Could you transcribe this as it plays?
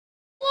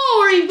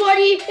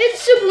everybody, it's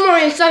Super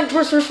Mario Sonic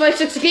vs.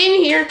 56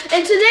 Gaming here,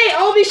 and today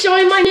I'll be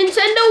showing my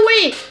Nintendo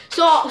Wii.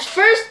 So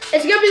first,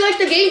 it's gonna be like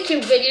the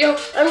GameCube video.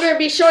 I'm gonna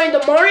be showing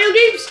the Mario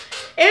games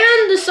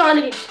and the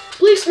Sonic games.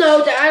 Please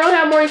note that I don't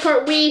have Mario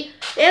Kart Wii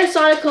and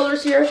Sonic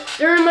Colors here.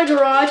 They're in my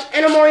garage,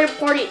 and a Mario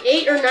Party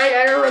 8 or 9,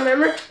 I don't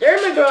remember. They're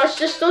in my garage,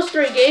 just those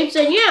 3 games,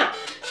 and yeah.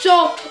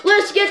 So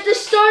let's get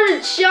this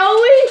started, shall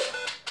we?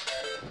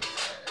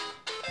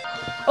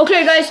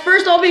 Okay guys,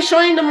 first I'll be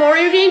showing the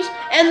Mario games,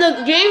 and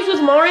the games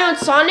with Mario and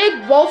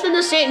Sonic, both in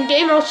the same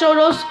game. I'll show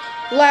those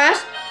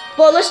last,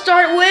 but let's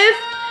start with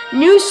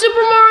New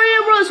Super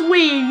Mario Bros.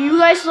 Wii. You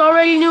guys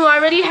already knew, I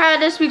already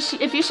had this.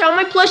 If you saw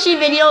my plushie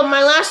video,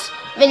 my last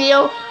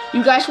video,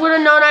 you guys would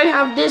have known I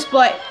have this,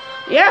 but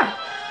yeah.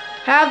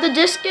 Have the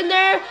disc in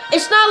there.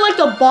 It's not like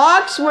a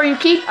box where you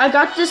keep, I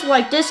got this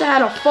like this, it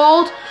had a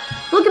fold.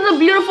 Look at the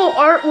beautiful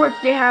artwork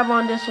they have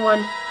on this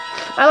one.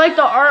 I like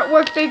the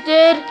artwork they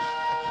did.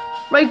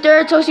 Right there,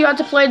 it tells you how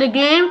to play the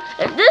game.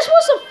 And this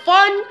was a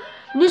fun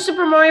New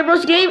Super Mario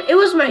Bros. Game. It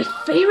was my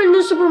favorite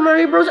New Super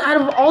Mario Bros. Out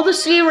of all the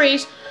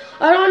series.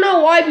 I don't know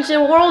why, because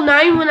in World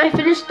 9, when I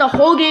finished the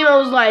whole game, I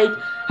was like,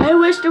 I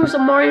wish there was a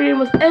Mario game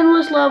with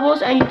endless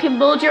levels and you can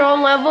build your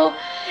own level.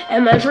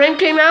 And my dream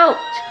came out.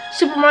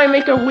 Super Mario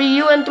Maker Wii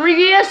U and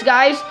 3DS,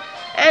 guys.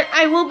 And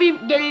I will be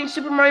getting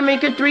Super Mario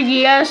Maker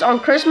 3DS on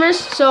Christmas.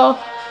 So,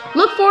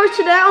 look forward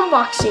to that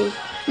unboxing.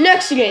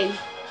 Next game.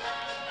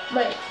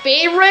 My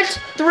favorite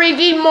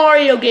 3D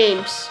Mario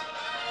games.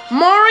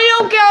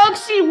 Mario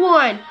Galaxy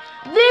 1.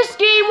 This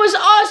game was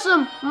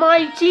awesome.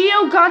 My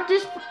Tio got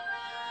this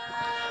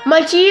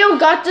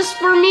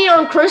for me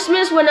on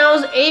Christmas when I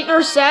was 8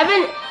 or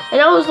 7. And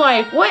I was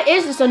like, what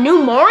is this, a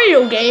new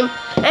Mario game?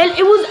 And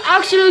it was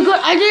actually good.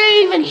 I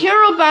didn't even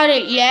hear about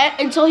it yet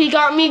until he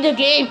got me the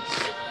game.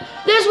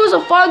 This was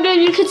a fun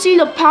game. You could see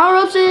the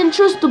power-ups and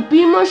interest, the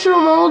Bee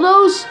Mushroom, all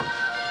those.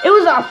 It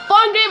was a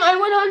fun game. I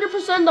went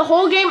 100% the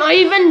whole game. I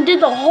even did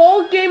the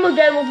whole game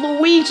again with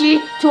Luigi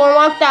to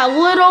unlock that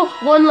little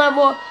one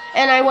level.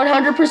 And I went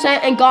 100%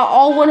 and got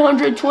all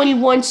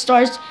 121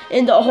 stars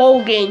in the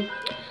whole game.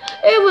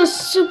 It was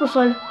super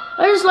fun.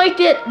 I just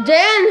liked it.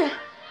 Then,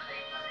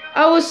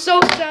 I was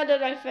so sad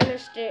that I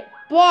finished it.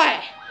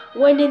 But,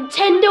 when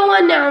Nintendo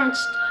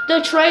announced the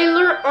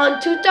trailer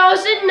on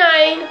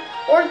 2009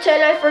 or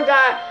 10, I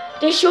forgot,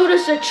 they showed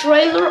us a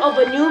trailer of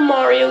a new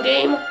Mario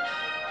game.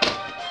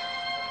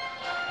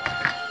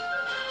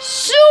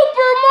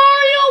 Super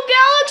Mario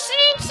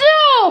Galaxy 2!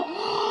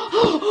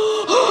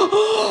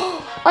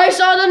 I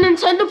saw the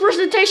Nintendo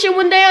presentation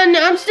when they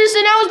announced this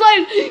and I was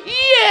like,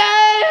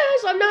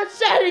 yes! I'm not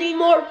sad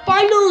anymore.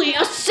 Finally,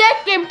 a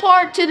second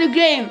part to the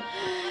game.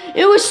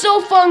 It was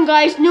so fun,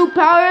 guys. New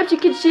power-ups. You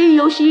can see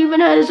Yoshi even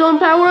had his own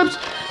power-ups.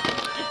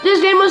 This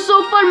game was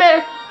so fun,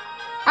 man.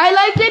 I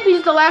liked it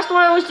because the last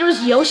one there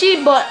was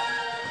Yoshi, but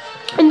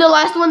in the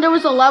last one there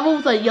was a level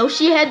with a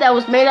Yoshi head that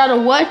was made out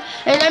of wood,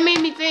 and that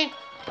made me think,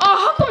 oh,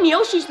 how come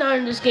Yoshi's not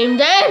in this game?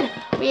 Then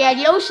we had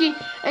Yoshi,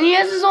 and he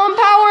has his own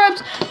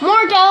power-ups,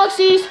 more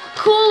galaxies,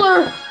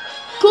 cooler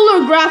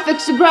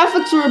graphics. The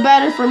graphics were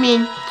better for me.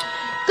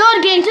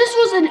 Good game. This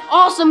was an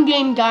awesome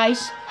game,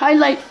 guys.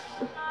 Highlight.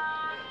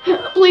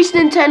 Please,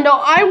 Nintendo,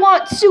 I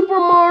want Super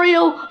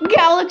Mario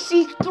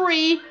Galaxy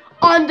 3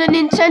 on the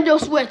Nintendo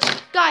Switch.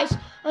 Guys,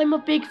 I'm a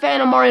big fan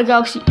of Mario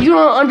Galaxy. You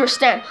don't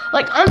understand.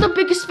 Like, I'm the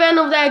biggest fan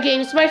of that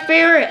game. It's my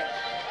favorite.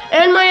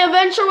 And my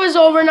adventure was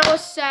over and I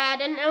was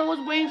sad. And I was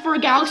waiting for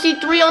Galaxy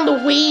 3 on the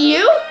Wii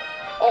U.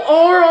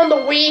 Or on the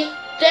Wii.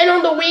 Then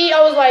on the Wii,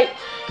 I was like...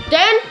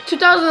 Then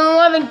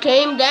 2011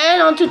 came.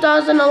 Then on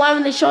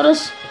 2011, they showed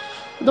us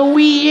the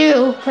Wii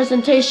U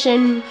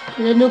presentation.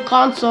 The new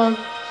console.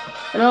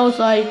 And I was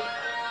like,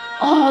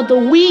 oh, the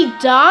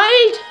Wii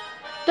died?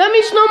 That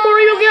means no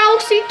Mario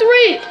Galaxy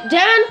 3.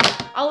 Then,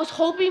 I was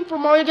hoping for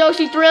Mario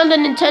Galaxy 3 on the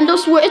Nintendo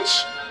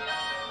Switch.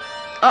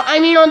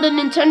 On the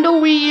Nintendo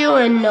Wii U,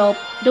 and no,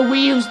 the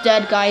Wii U's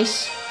dead,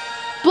 guys.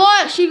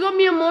 But Shigeru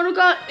Miyamoto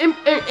got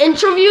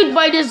interviewed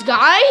by this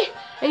guy,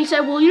 and he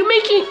said, will you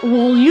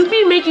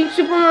be making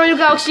Super Mario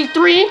Galaxy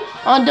 3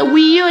 on the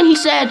Wii U? And he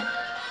said,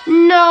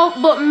 no,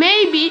 but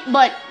maybe,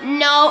 but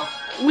no.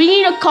 We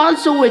need a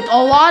console with a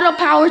lot of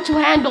power to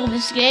handle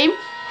this game.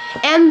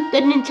 And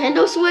the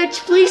Nintendo Switch.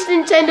 Please,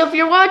 Nintendo, if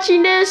you're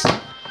watching this.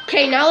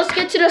 Okay, now let's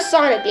get to the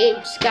Sonic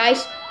games,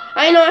 guys.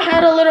 I know I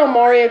had a little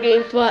Mario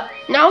game, but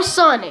now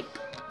Sonic.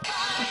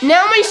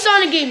 Now my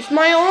Sonic games.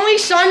 My only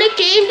Sonic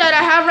game that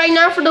I have right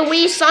now for the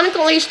Wii is Sonic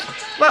Unleashed.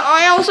 But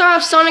I also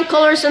have Sonic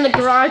Colors in the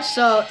garage,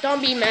 so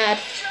don't be mad.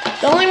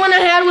 The only one I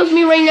had with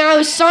me right now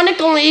is Sonic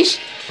Unleashed.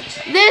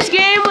 This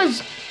game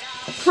was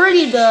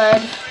pretty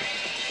good.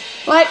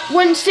 Like,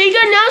 when Sega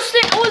announced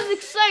it, I was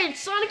excited.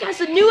 Sonic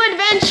has a new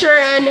adventure,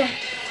 and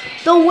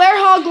the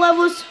Werehog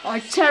levels are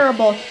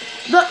terrible.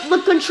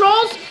 The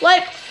controls,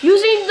 like,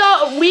 using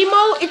the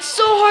Wiimote, it's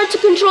so hard to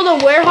control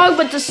the Werehog,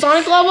 but the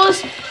Sonic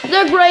levels,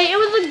 they're great. It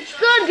was a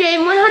good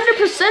game,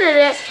 100% of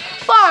it.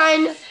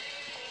 Fine.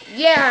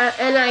 Yeah,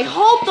 and I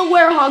hope the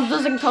Werehog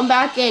doesn't come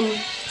back in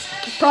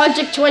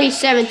Project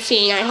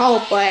 2017. I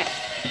hope, but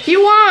If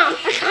you want,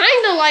 I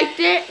kind of liked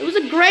it. It was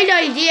a great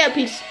idea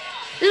because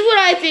this is what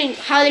I think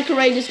how they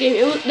created this game.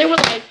 They were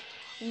like,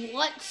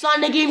 what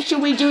Sonic game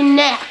should we do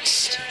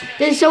next?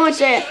 Then someone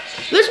said,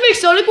 let's make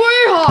Sonic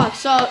Warrior Hawk.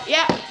 So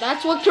yeah,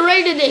 that's what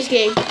created this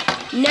game.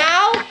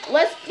 Now,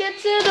 let's get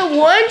to the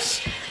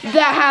ones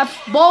that have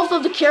both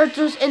of the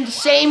characters in the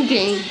same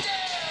game.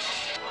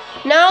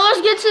 Now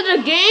let's get to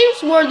the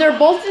games where they're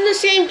both in the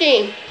same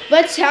game.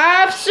 Let's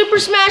have Super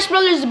Smash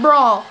Bros.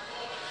 Brawl.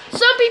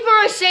 Some people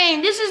are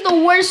saying this is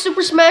the worst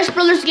Super Smash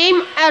Bros.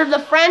 Game out of the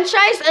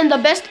franchise, and the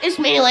best is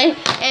Melee.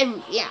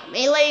 And yeah,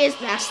 Melee is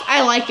best.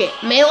 I like it.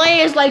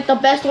 Melee is like the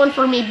best one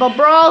for me. But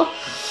Brawl,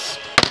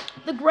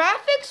 the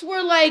graphics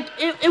were like,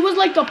 it was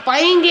like a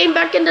fighting game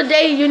back in the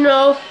day, you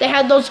know. They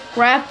had those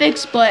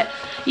graphics, but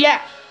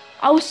yeah.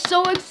 I was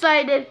so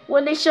excited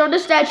when they showed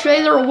us that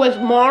trailer with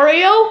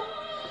Mario.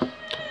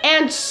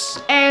 And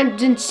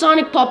then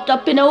Sonic popped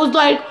up, and I was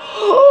like,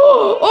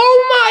 oh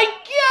my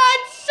god,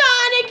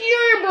 Sonic,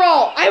 you're in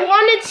Brawl. I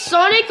wanted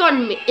Sonic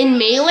in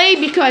Melee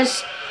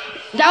because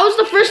that was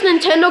the first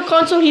Nintendo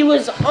console he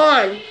was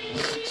on.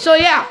 So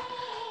yeah,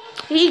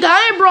 he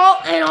got in Brawl,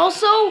 and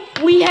also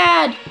we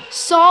had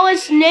Solid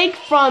Snake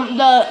from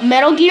the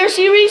Metal Gear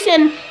series,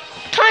 and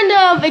kind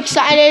of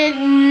excited.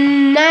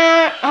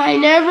 I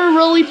never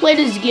really played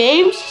his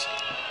games,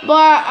 but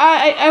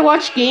I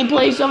watched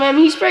gameplays of him.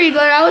 He's pretty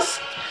good. I was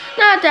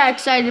not that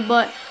excited,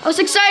 but I was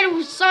excited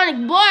with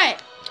Sonic.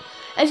 But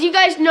as you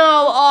guys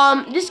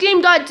know, this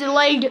game got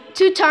delayed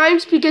 2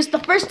 times because the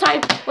first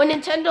time when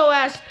Nintendo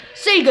asked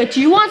Sega, do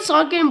you want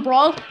Sonic in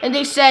Brawl? And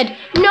they said,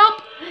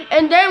 nope.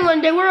 And then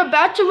when they were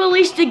about to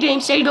release the game,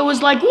 Sega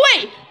was like,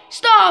 wait,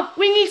 stop,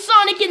 we need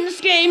Sonic in this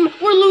game,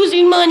 we're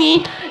losing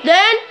money.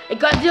 Then it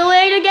got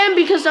delayed again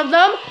because of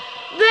them.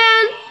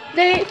 Then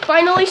they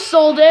finally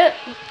sold it.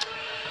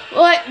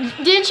 But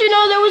didn't you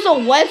know there was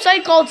a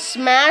website called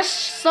Smash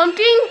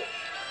something?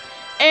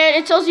 And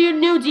it tells you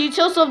new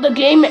details of the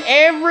game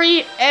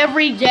every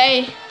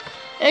day.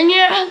 And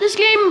yeah, this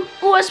game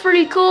was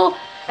pretty cool.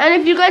 And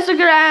if you guys are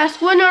gonna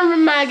ask, when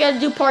am I gonna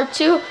do part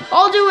 2?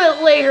 I'll do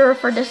it later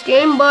for this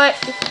game. But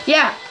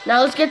yeah,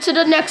 now let's get to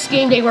the next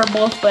game they were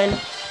both in.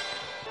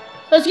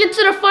 Let's get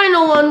to the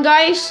final one,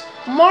 guys.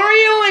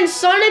 Mario and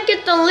Sonic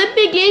at the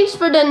Olympic Games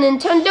for the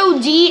Nintendo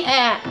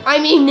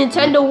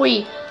Nintendo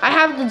Wii. I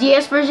have the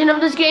DS version of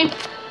this game.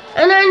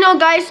 And I know,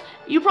 guys,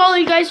 you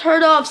probably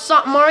heard of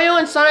Mario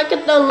and Sonic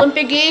at the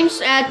Olympic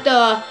Games at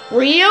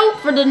Rio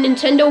for the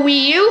Nintendo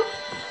Wii U.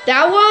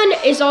 That one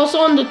is also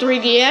on the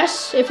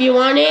 3DS if you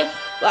want it.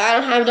 But I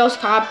don't have those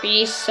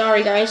copies.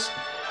 Sorry, guys.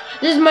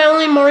 This is my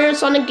only Mario and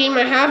Sonic game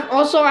I have.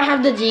 Also, I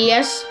have the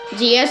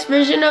DS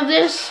version of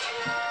this.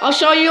 I'll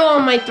show you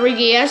on my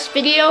 3DS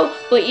video,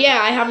 but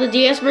yeah, I have the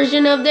DS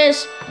version of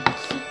this.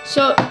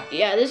 So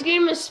yeah, this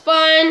game is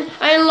fun.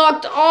 I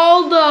unlocked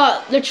all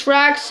the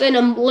tracks and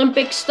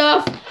Olympic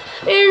stuff,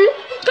 and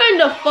kind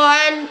of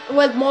fun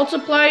with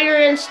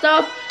multiplayer and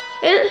stuff.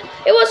 And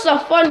it was a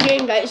fun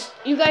game, guys.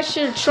 You guys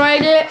should have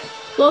tried it.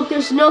 Look,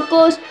 there's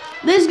Knuckles.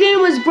 This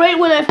game was great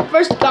when I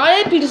first got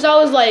it because I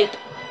was like,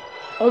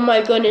 oh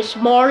my goodness,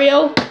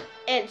 Mario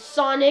and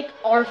Sonic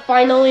are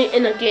finally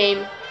in a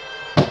game.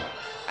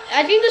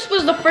 I think this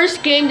was the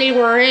first game they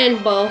were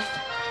in both.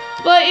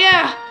 But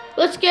yeah,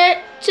 let's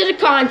get to the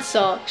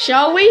console,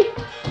 shall we?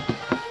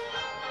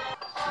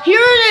 Here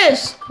it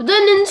is, the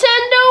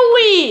Nintendo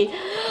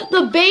Wii.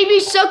 The baby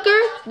sucker,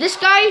 this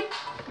guy,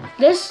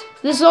 this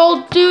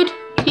old dude,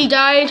 he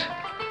died.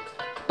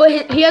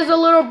 But he has a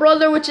little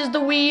brother, which is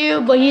the Wii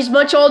U, but he's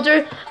much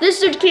older.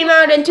 This dude came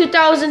out in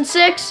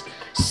 2006.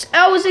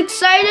 I was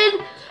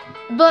excited,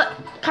 but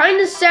kind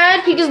of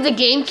sad because the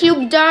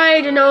GameCube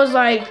died, and I was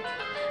like,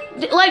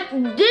 didn't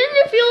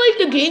it feel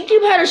like the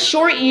GameCube had a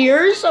short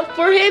years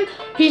for him?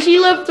 He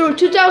lived through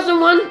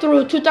 2001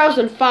 through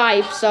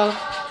 2005, so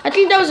I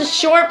think that was a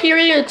short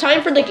period of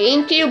time for the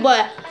GameCube,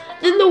 but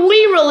then the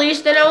Wii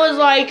released, and I was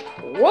like,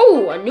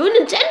 whoa, a new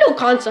Nintendo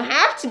console, I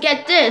have to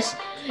get this.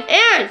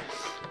 And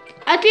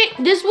I think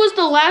this was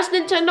the last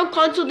Nintendo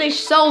console they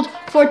sold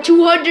for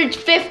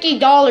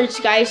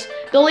 $250, guys.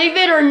 Believe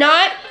it or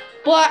not,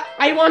 but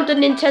I want the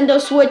Nintendo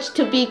Switch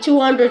to be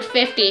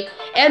 $250.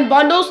 And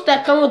bundles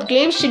that come with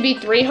games should be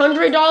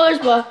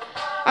 $300, but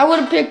I would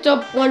have picked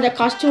up one that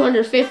cost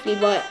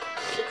 $250, but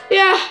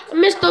yeah, I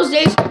miss those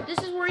days. This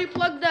is where you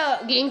plug the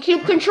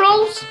GameCube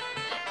controls,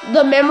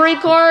 the memory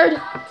card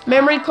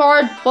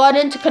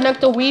button to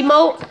connect the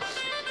Wiimote.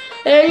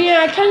 And yeah,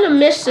 I kind of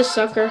miss this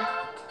sucker.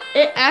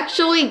 It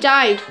actually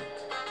died.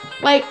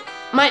 Like,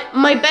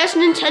 my best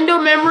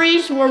Nintendo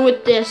memories were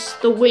with this,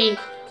 the Wii.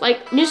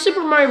 Like, New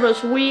Super Mario Bros.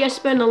 Wii, I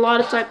spent a lot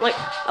of time, like,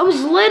 I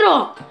was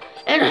little.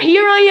 And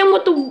here I am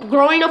with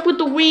growing up with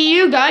the Wii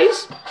U,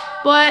 guys.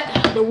 But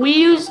the Wii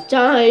U's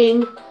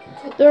dying.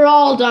 They're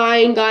all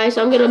dying, guys.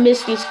 I'm gonna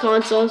miss these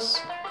consoles.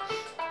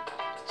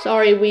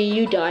 Sorry, Wii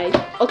U died.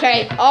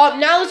 Okay,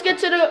 now let's get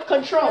to the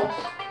controls.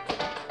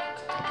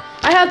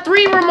 I have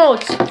 3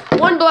 remotes.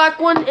 1 black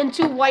one and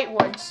 2 white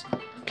ones.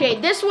 Okay,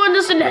 this one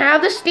doesn't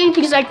have this thing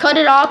because I cut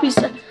it off.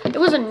 It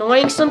was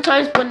annoying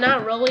sometimes, but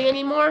not really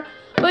anymore.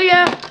 But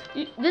yeah,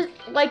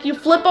 you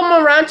flip them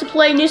around to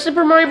play New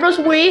Super Mario Bros.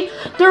 Wii.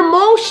 Their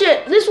motion.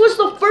 This was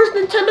the first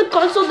Nintendo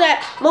console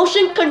that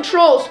motion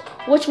controls,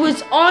 which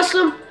was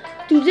awesome.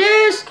 Do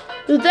this,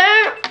 do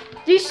that.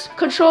 These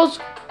controls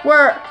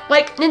were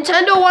like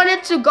Nintendo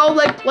wanted to go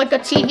like a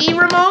TV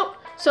remote,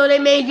 so they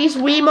made these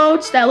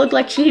Wiimotes that look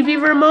like TV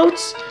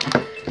remotes.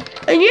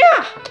 And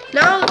yeah,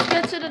 now let's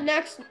get to the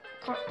next.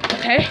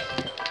 Okay.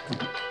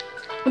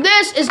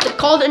 This is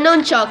called a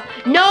nunchuck.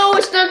 No,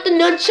 it's not the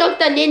nunchuck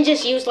that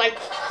ninjas use, like,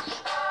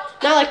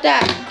 not like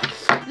that.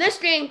 This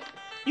thing,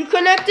 you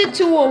connect it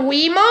to a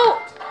Wiimote,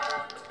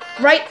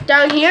 right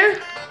down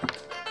here,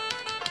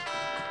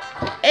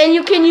 and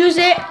you can use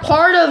it,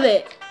 part of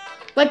it.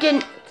 Like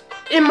in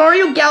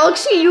Mario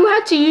Galaxy, you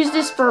had to use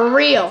this for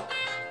real.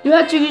 You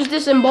had to use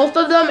this in both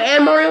of them,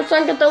 and Mario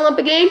Sonic at the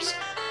Olympic Games.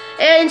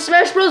 And in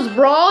Smash Bros.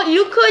 Brawl,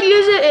 you could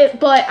use it,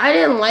 but I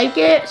didn't like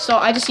it, so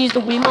I just used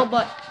the Wiimote.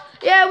 But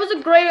yeah, it was a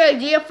great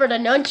idea for the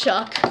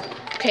nunchuck.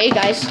 Okay,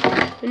 guys.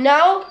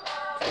 Now,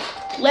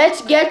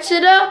 let's get to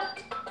the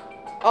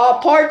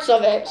parts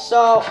of it.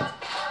 So,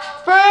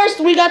 first,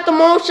 we got the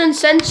motion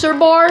sensor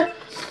bar.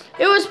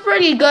 It was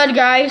pretty good,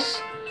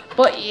 guys.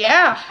 But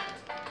yeah,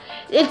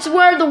 it's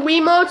where the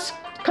Wiimotes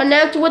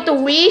connect with the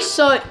Wii,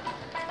 so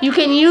you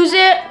can use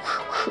it,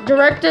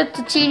 direct it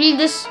to TV.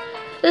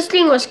 This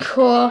thing was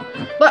cool,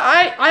 but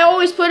I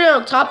always put it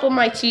on top of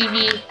my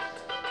TV.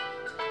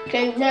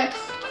 Okay, next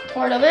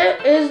part of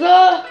it is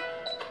I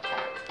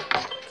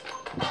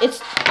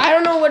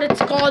don't know what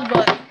it's called,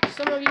 but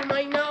some of you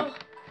might know.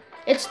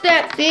 It's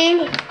that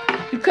thing.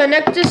 You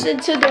connect this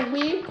into the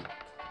Wii.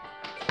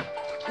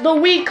 The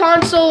Wii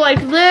console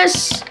like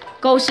this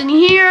goes in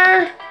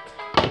here,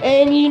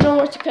 and you know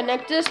where to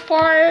connect this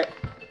part.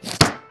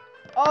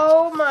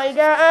 Oh my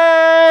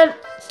god.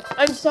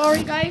 I'm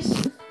sorry,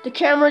 guys. The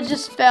camera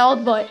just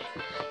failed, but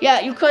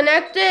yeah, you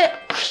connect it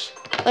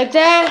like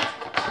that.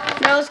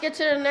 Now let's get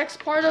to the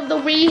next part of the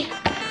Wii.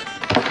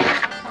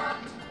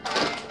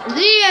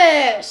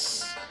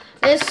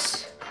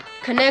 This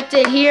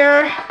connected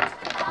here.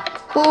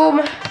 Boom.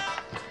 And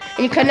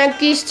you connect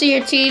these to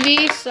your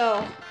TV,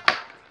 so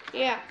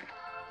yeah.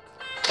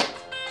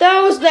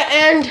 That was the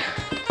end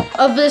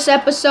of this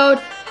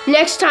episode.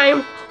 Next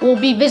time, we'll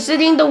be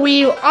visiting the Wii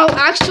U. I'll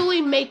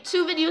actually make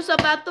 2 videos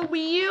about the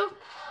Wii U.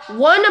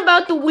 One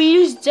about the Wii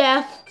U's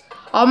death.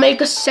 I'll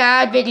make a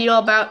sad video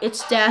about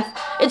its death.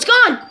 It's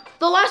gone!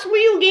 The last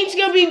Wii U game's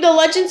gonna be The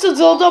Legends of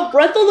Zelda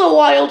Breath of the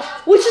Wild,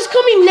 which is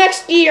coming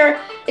next year.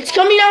 It's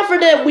coming out for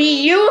the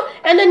Wii U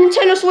and the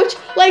Nintendo Switch.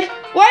 Like,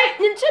 why,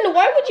 Nintendo,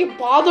 why would you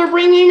bother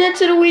bringing it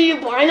to the Wii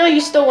U? But I know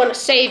you still want to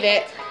save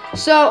it.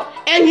 So,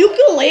 and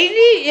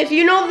Yooka-Laylee, if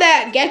you know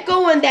that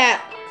Gecko and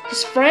that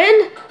his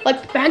friend,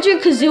 like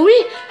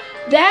Banjo-Kazooie,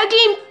 that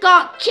game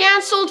got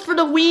canceled for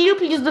the Wii U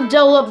because the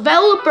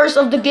developers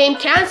of the game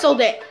canceled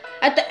it.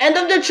 At the end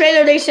of the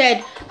trailer, they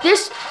said,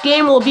 this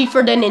game will be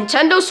for the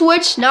Nintendo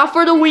Switch, not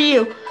for the Wii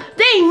U.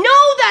 They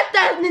know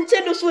that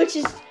Nintendo Switch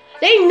is,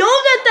 they know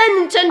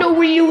that Nintendo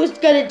Wii U is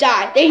gonna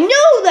die. They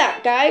know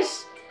that,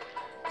 guys.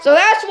 So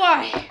that's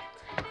why.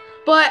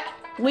 But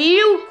Wii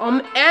U,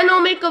 and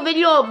I'll make a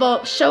video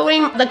about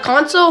showing the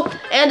console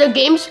and the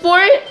games for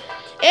it.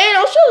 And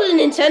I'll show the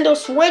Nintendo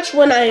Switch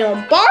when I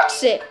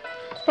unbox it.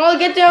 Probably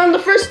get there on the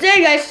first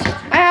day, guys.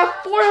 I have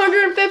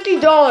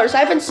 $450.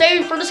 I've been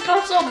saving for this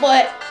console,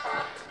 but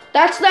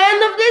that's the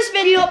end of this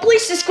video.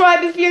 Please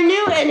subscribe if you're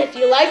new, and if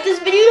you like this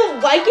video,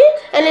 like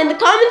it. And in the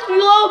comments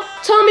below,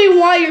 tell me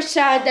why you're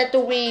sad that the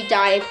Wii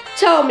died.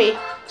 Tell me.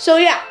 So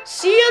yeah,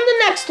 see you on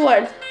the next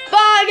one.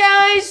 Bye,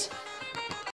 guys.